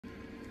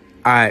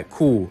Alright,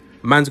 cool.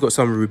 Man's got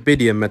some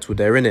rubidium metal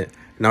there, innit?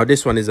 Now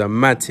this one is a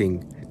mad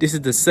thing. This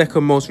is the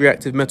second most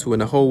reactive metal in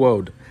the whole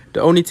world.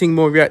 The only thing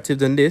more reactive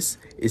than this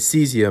is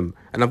cesium.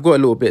 And I've got a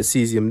little bit of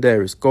cesium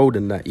there. It's gold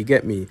and that, you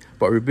get me?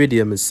 But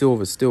rubidium is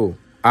silver still.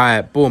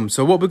 Alright, boom.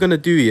 So what we're going to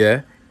do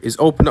here is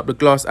open up the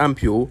glass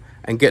ampule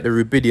and get the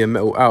rubidium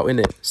metal out,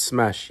 innit?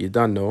 Smash, you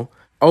done know.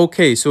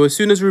 Okay, so as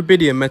soon as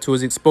rubidium metal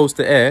is exposed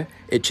to air,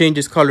 it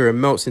changes colour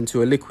and melts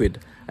into a liquid.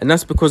 And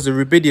that's because the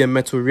rubidium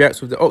metal reacts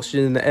with the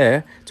oxygen in the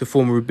air to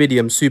form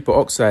rubidium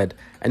superoxide.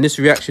 And this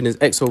reaction is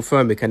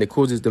exothermic and it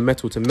causes the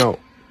metal to melt.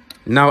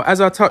 Now,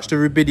 as I touch the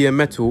rubidium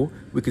metal,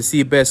 we can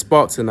see bare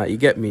sparks in that, you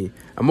get me?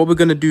 And what we're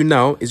going to do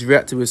now is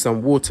react it with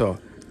some water.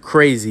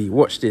 Crazy,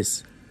 watch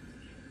this.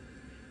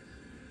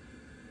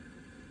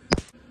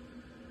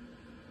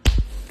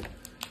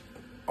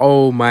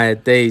 Oh my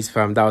days,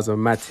 fam, that was a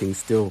mad thing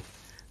still.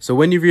 So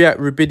when you react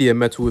rubidium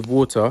metal with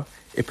water,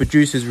 it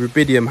produces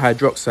rubidium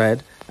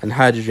hydroxide and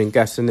hydrogen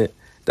gas in it.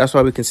 That's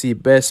why we can see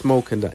bare smoke in that.